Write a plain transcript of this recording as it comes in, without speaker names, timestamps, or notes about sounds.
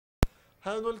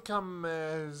Hello and welcome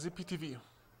ZPTV.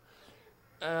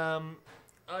 I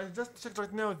just checked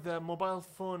right now the mobile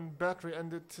phone battery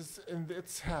and it is in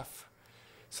its half.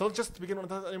 So I'll just begin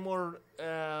without any more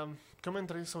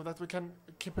commentary so that we can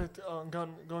keep it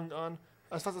going on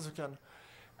as fast as we can.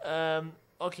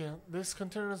 Okay, these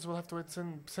containers will have to wait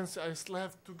since I still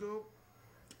have to go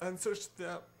and search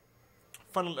the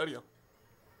funnel area.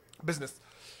 Business.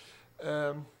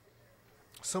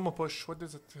 Sumo push, what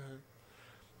is it?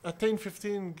 Attain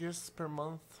 15 gifts per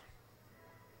month.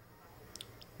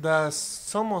 The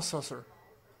Sumo saucer.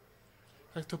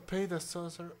 Like to pay the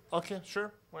saucer. Okay,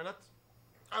 sure, why not?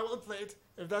 I will play it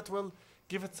if that will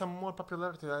give it some more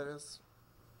popularity, that is.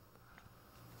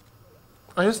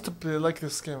 I used to play like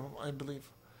this game, I believe.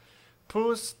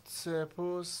 Post,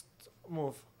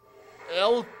 move.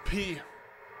 LP.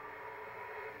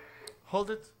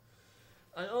 Hold it.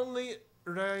 I only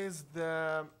raise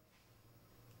the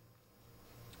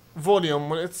volume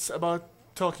when it's about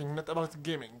talking, not about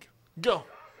gaming. Go!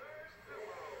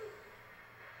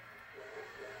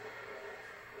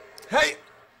 Hey!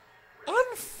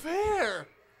 Unfair!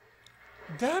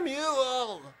 Damn you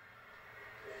all!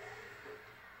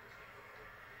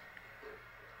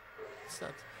 What's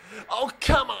that? Oh,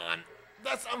 come on!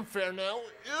 That's unfair now.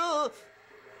 Ugh.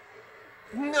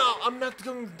 No, I'm not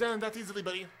going down that easily,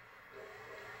 buddy.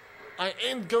 I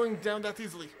ain't going down that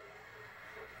easily.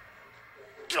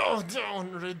 Go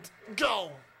down, Red. Go!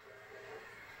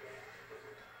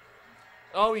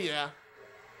 Oh, yeah.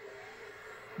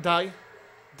 Die.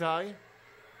 Die.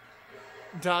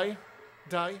 Die.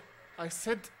 Die. I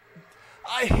said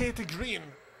I hate green.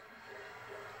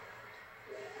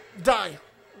 Die.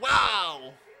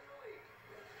 Wow!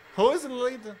 Who is in the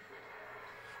lead?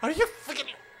 Are you freaking...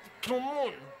 Come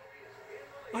on!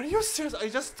 Are you serious? I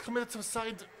just committed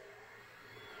suicide.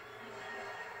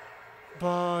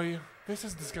 Boy, this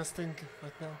is disgusting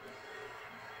right now.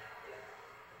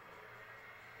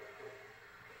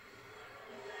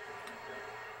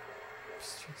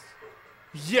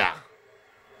 Yeah!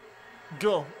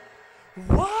 Go!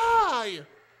 Why?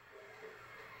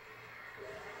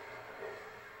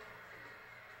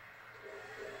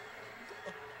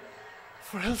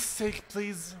 For hell's sake,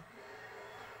 please.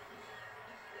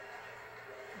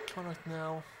 Come on right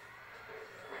now.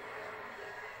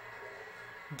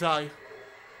 Die.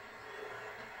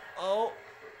 Oh.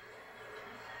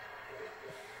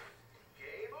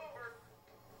 Game over.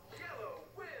 Yellow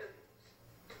wins.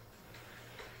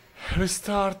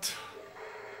 Restart.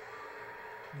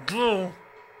 Go.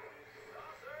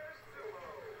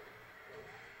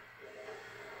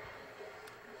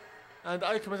 And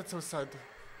I committed suicide.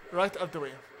 Right out the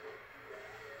way.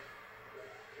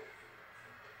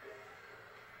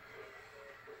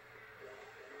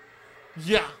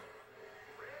 Yeah.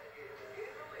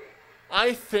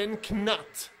 I think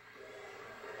not.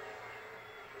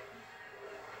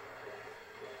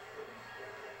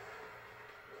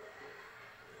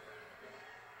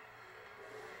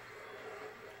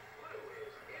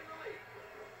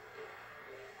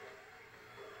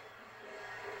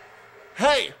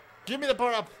 Hey! Give me the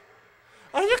power up!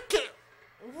 Are you kidding?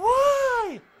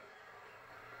 Why?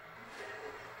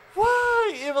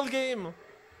 Why, evil game?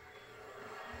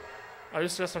 Are you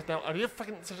serious right now? Are you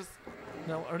fucking serious?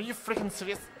 No, are you freaking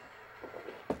serious?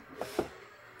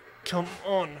 Come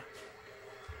on.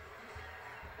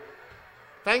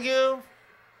 Thank you.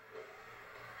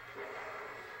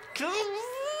 Come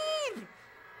on.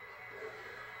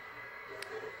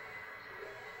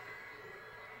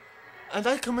 And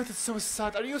I committed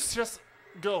suicide. Are you serious?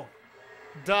 Go.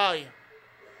 Die.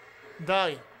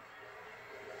 Die.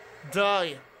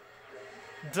 Die.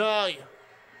 Die.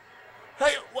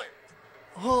 Hey, what?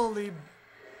 Holy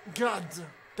God.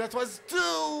 That was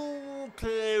too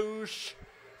close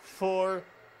for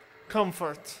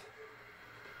comfort.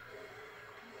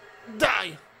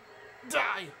 Die.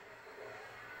 Die.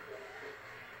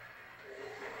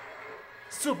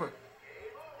 Super.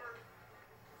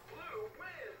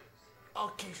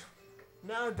 Okay,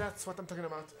 now that's what I'm talking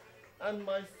about. And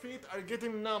my feet are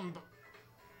getting numb.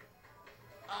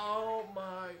 Oh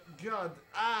my God.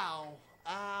 Ow.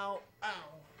 Ow.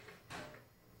 Ow.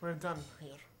 We're done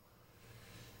here.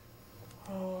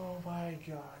 Oh my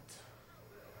God.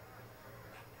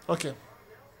 Okay.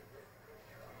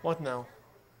 What now?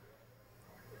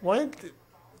 What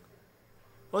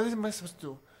am I supposed to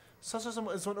do? Socialism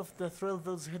is one of the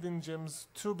ThrillVille's hidden gems.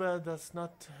 Too bad that's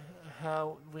not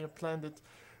how we planned it.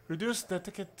 Reduce the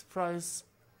ticket price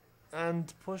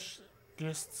and push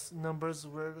guests' numbers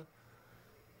where...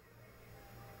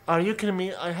 Are you kidding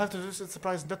me? I have to reduce its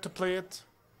price not to play it.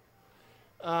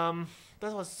 That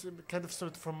was kind of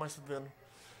stupid from my side then.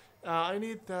 I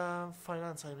need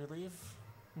finance, I believe.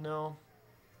 No.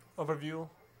 Overview.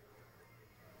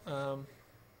 Um,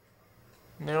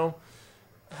 no.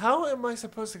 How am I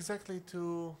supposed exactly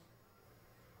to...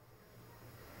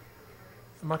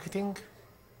 Marketing?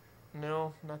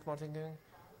 No, not marketing.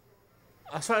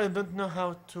 I don't know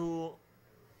how to...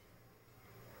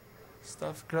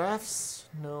 Stuff. Graphs?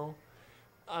 No.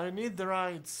 I need the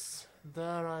rides.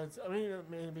 The rides. I mean,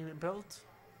 maybe built.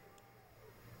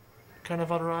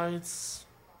 Carnival rides.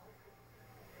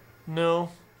 No.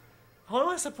 How am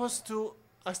I supposed to...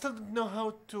 I still don't know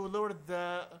how to lower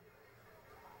the...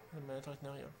 Wait a minute, right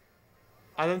now here.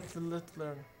 I didn't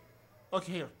learn.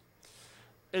 Okay, here.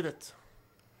 Edit.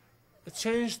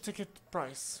 Change ticket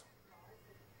price.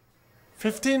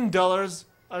 $15.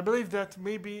 I believe that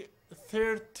maybe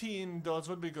 $13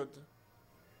 would be good.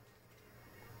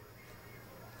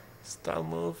 Style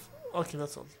move. Okay,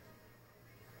 that's all.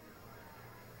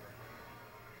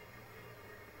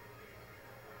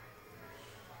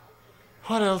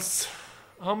 What else?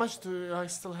 How much do I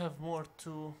still have more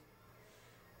to...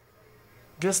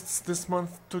 Guests this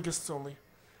month, 2 guests only.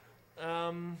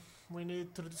 We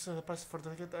need to reduce the price for the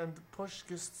ticket and push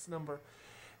guests number.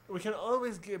 We can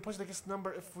always push the guest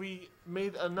number if we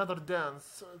made another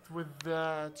dance with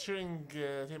the cheering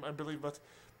team, I believe, but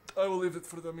I will leave it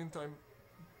for the meantime.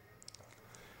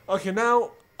 Okay,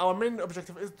 now our main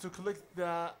objective is to collect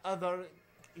the other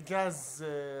gas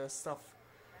stuff.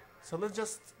 So let's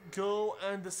just go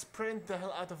and sprint the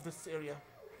hell out of this area.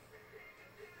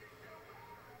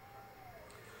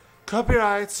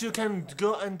 Copyrights, you can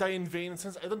go and die in vain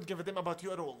since I don't give a damn about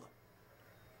you at all.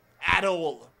 At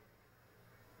all.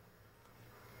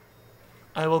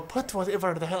 I will put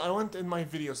whatever the hell I want in my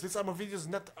videos. These are my videos,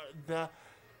 not the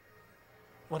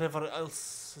whatever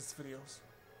else's videos.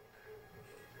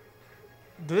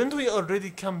 Didn't we already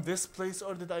come this place,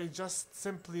 or did I just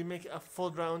simply make a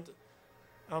full round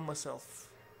on myself?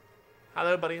 Hello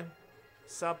everybody.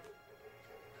 Sup?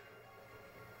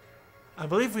 I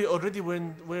believe we already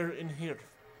were in here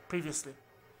previously.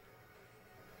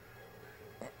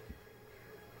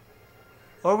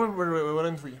 Or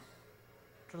weren't we?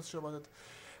 Not sure about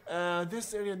it.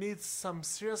 This area needs some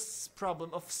serious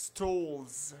problem of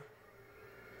stalls.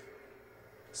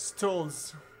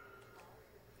 Stalls.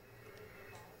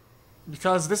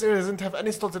 Because this area doesn't have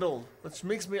any stalls at all, which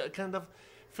makes me kind of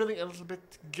feeling a little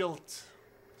bit guilt,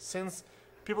 since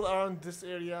people around this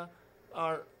area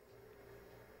are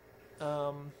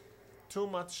too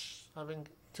much, having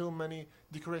too many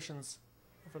decorations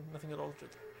for nothing at all.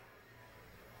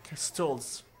 Okay,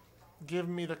 stalls. Give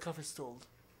me the coffee stall.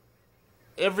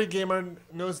 Every gamer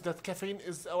knows that caffeine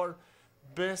is our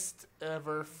best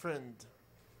ever friend.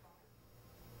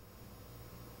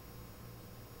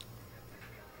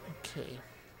 Okay.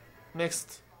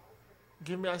 Next.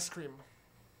 Give me ice cream.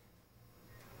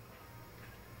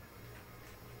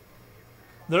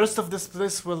 The rest of this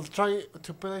place will try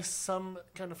to place some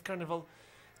kind of carnival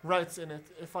rides in it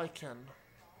if I can.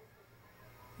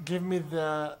 Give me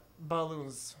the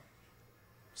balloons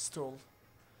stall.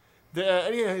 The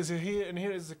area is here, and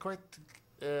here is quite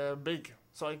big,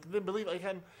 so I believe I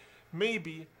can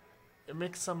maybe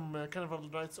make some carnival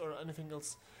rides or anything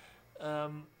else.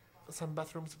 Some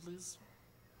bathrooms, please.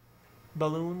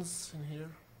 Balloons in here.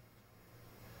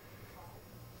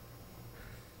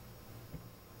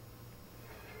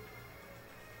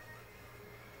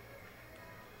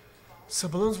 So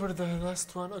balloons were the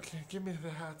last one. Okay, give me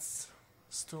the hats.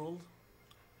 Stool.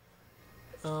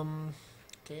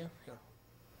 Okay, here.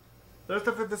 The rest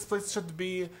of this place should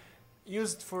be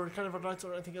used for carnival rides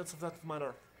or anything else of that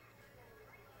matter.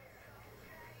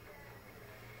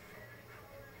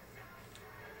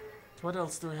 What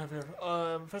else do we have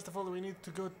here? First of all, we need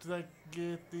to go to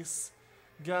get these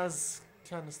gas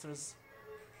canisters.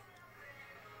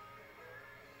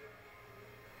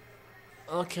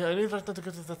 Okay, I need right now to go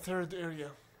to the third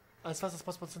area as fast as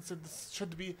possible, since this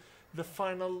should be the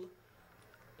final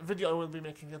video I will be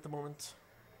making at the moment.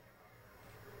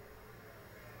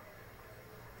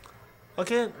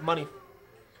 Okay, money.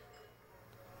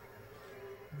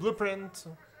 Blueprint.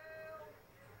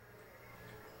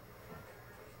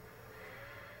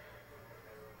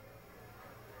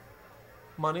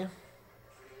 Money.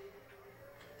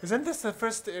 Isn't this the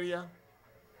first area?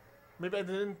 Maybe I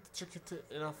didn't check it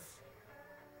enough.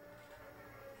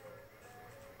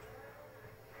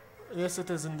 Yes, it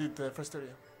is indeed the first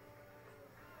area.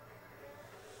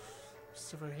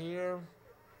 Just over here.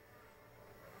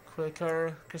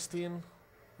 Quicker, Christine.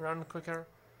 Run quicker.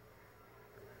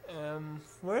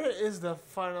 Where is the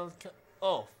final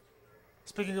oh,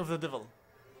 speaking of the devil.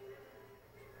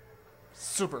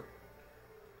 Super.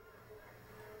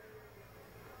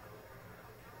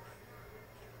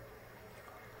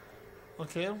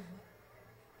 Okay.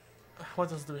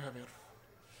 What else do we have here?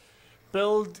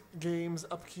 Build games,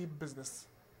 upkeep, business.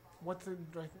 What the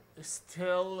right is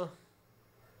still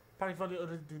park value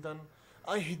already done.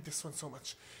 I hate this one so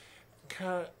much.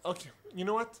 Okay, you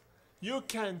know what? You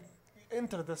can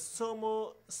enter the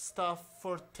Sumo stuff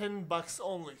for $10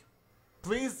 only.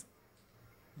 Please,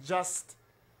 just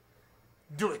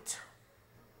do it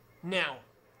now.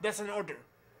 That's an order.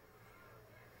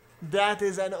 That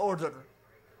is an order.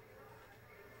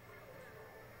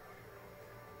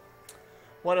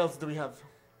 What else do we have?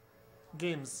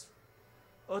 Games.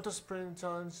 Auto sprint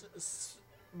challenge.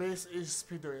 Base age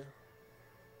speedway.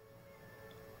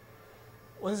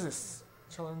 What is this?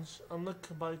 Challenge. Unlock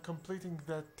by completing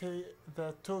the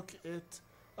took it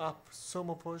up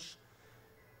sumo push.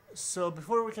 So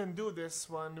before we can do this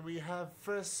one, we have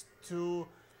first to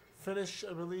finish,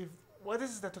 I believe. What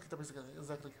is that took it up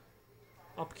exactly?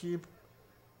 Upkeep.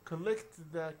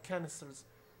 Collect the canisters.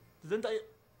 Didn't I?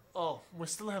 Oh, we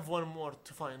still have one more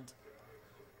to find.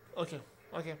 Okay,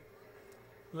 okay.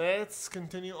 Let's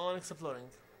continue on exploring.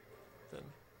 Then.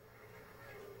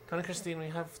 Connie Christine, we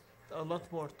have a lot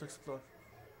more to explore.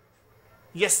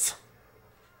 Yes!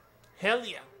 Hell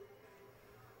yeah!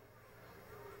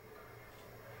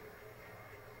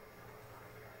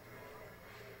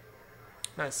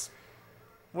 Nice.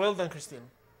 Well done,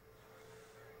 Christine.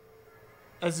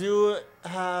 As you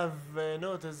have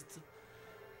noticed,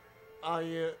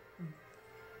 I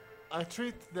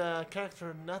treat the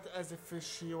character not as if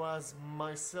she was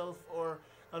myself or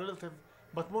a relative,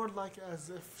 but more like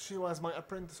as if she was my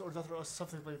apprentice or daughter or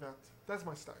something like that. That's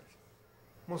my style.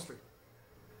 Mostly.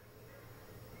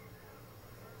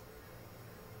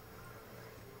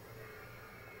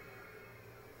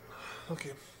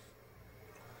 Okay.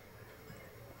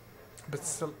 But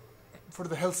still, for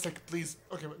the hell's sake, please.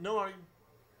 Okay, but no worry.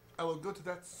 I will go to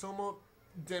that Sumo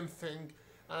damn thing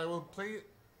and I will play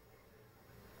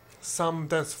some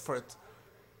dance for it.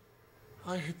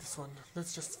 I hate this one.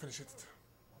 Let's just finish it.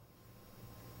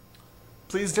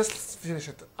 Please just finish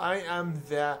it. I am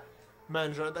the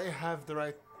manager and I have the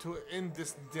right to end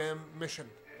this damn mission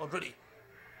already.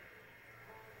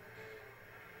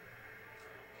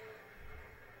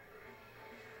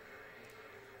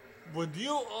 Would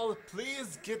you all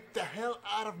please get the hell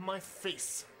out of my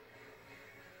face?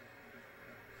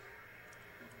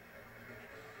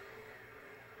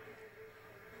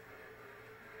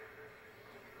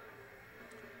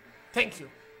 Thank you.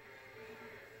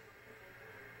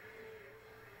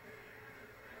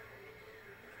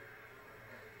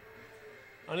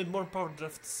 I need more power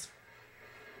drifts.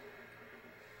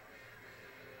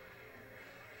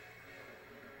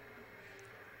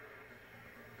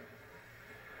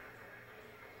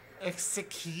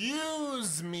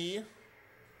 Excuse me,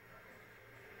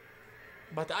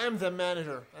 but I am the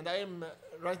manager and I am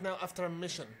right now after a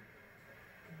mission.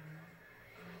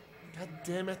 God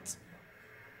damn it.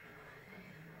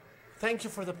 Thank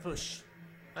you for the push,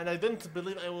 and I didn't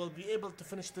believe I will be able to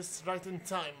finish this right in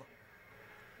time.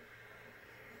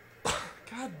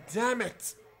 God damn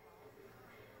it.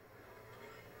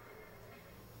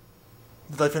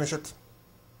 Did I finish it?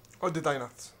 Or did I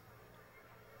not?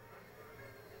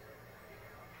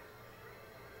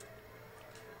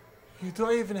 Do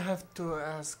I even have to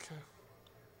ask?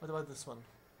 What about this one?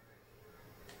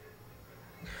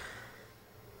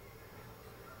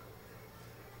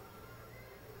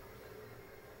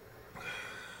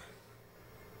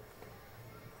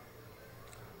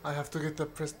 I have to get the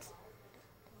press.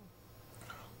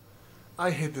 I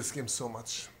hate this game so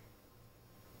much.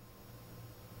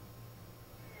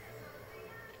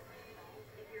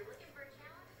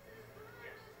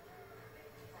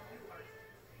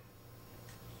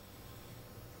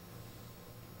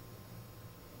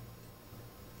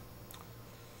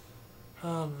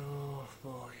 Oh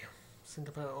boy.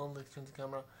 Single player only, turn the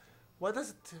camera. What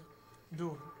does it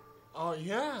do? Oh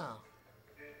yeah.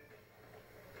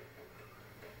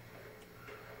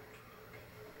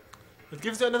 It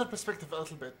gives you another perspective a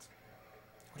little bit.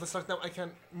 At least right now I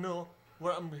can know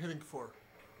where I'm heading for.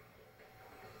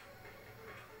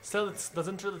 Still, it's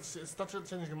not really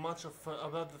changing much of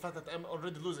about the fact that I'm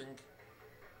already losing.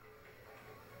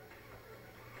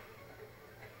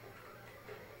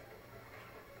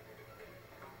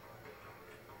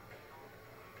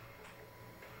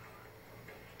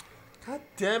 God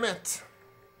damn it!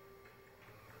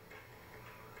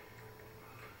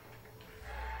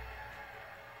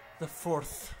 The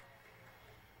fourth.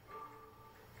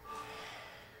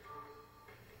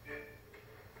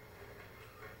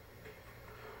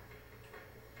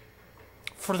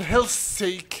 For the hell's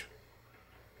sake.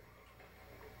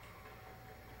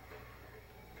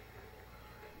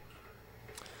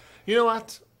 You know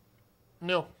what?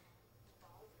 No.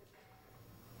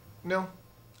 No.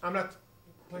 I'm not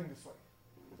playing this one.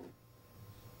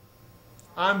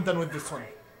 I'm done with this one.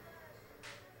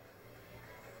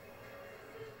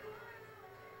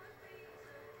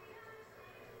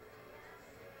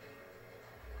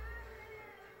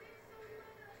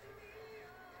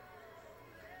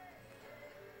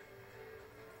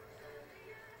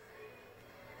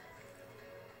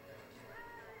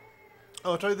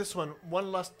 I'll try this one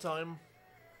last time.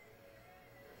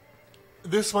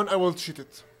 This one I will cheat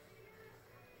it.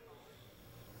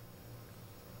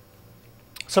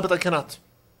 So, but I cannot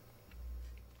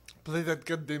play that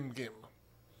goddamn game.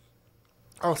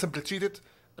 I'll simply cheat it,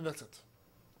 and that's it.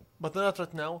 But not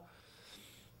right now.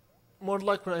 More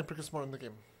like when I progress more in the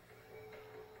game.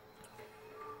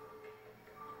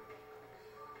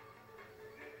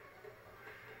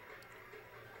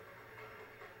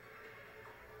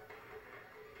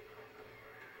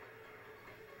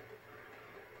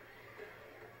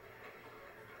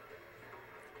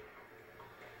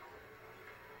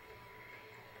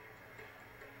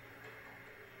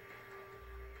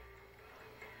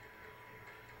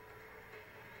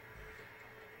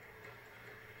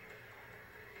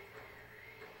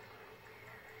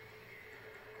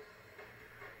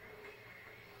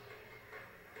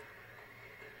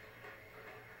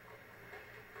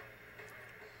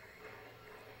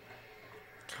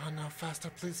 Come on now, faster,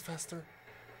 please, faster.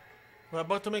 We're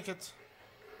about to make it.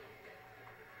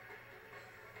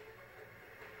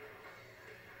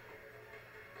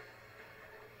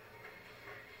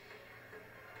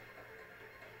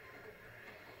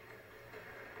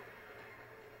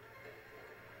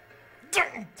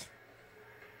 Dang it!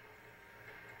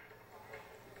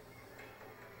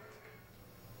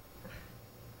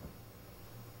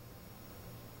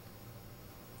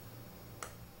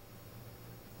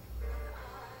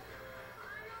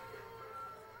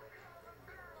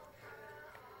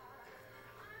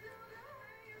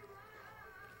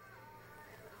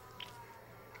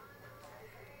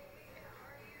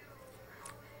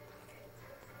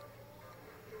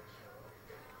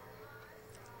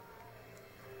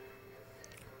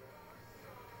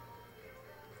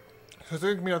 So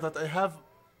think me that I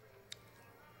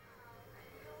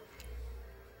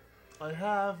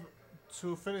have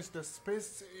to finish the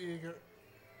Space Eager.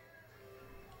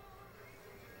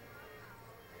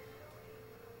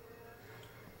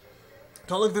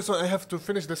 To unlock this one, I have to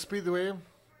finish the Speedway.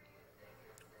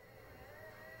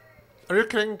 Are you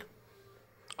kidding?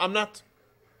 I'm not.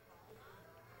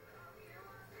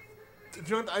 If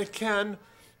you want, I can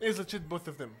easily cheat both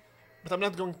of them, but I'm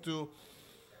not going to.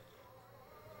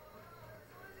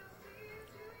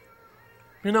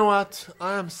 You know what?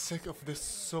 I am sick of this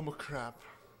Somo crap.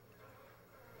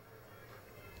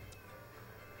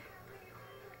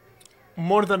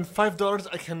 More than $5,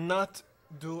 I cannot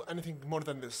do anything more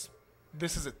than this.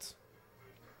 This is it.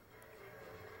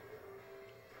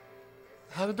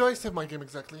 How do I save my game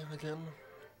exactly again?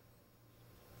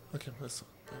 Okay, let's do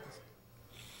this.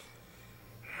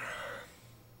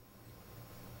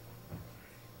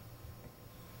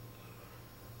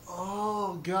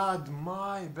 Oh God,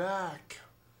 my back.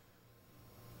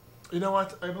 You know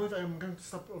what? I believe I'm going to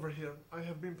stop over here. I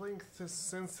have been playing this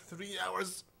since 3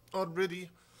 hours already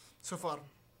so far.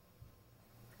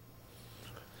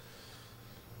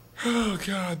 Oh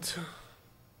God.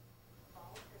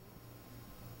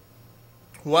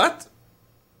 What?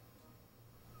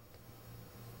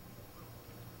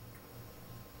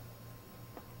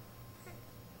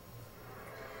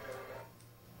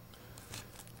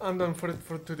 I'm done for it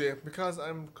for today because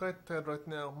I'm quite tired right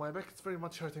now. My back is very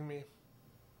much hurting me.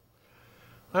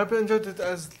 I hope you enjoyed it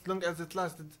as long as it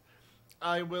lasted.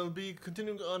 I will be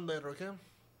continuing on later, okay?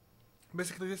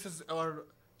 Basically, this is our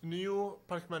new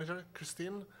park manager,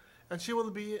 Christine, and she will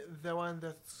be the one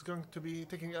that's going to be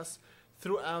taking us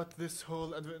throughout this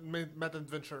whole mad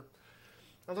adventure.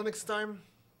 Until next time,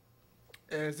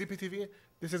 ZPTV,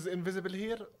 this is Invisible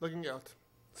here, logging out.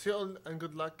 See you all and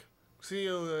good luck. See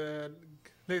you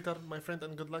later, my friend,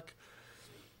 and good luck.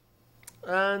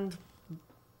 And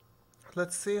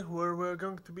let's see where we're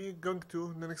going to be going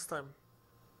to the next time.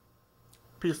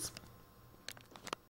 Peace.